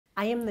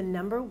I am the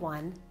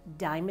 #1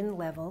 Diamond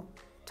Level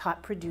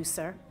top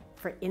producer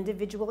for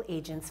individual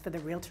agents for the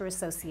Realtor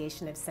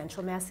Association of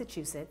Central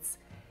Massachusetts,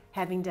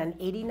 having done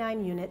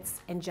 89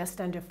 units and just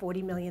under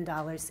 $40 million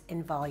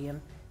in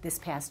volume this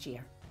past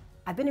year.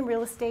 I've been in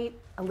real estate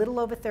a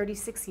little over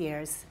 36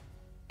 years,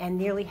 and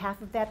nearly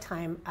half of that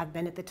time I've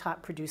been at the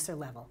top producer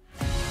level.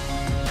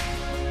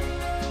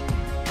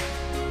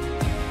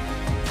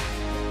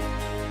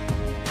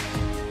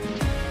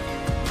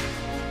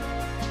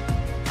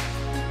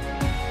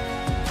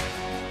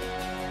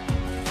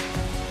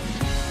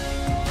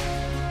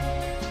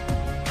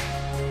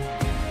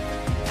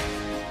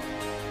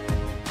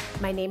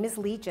 My name is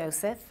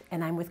Joseph,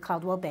 and I'm with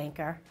Coldwell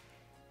Banker,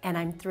 and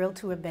I'm thrilled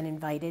to have been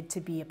invited to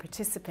be a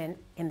participant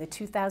in the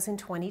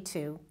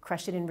 2022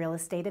 Crush It in Real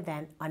Estate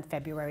event on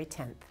February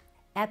 10th.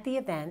 At the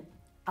event,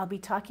 I'll be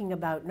talking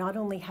about not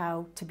only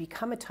how to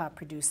become a top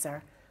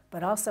producer,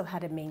 but also how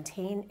to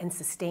maintain and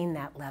sustain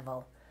that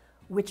level,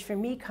 which for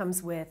me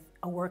comes with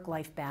a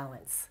work-life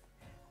balance.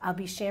 I'll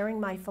be sharing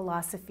my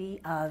philosophy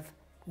of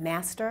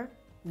master,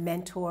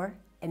 mentor,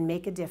 and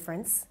make a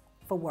difference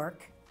for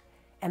work.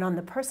 And on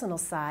the personal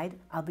side,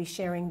 I'll be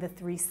sharing the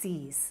 3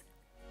 C's: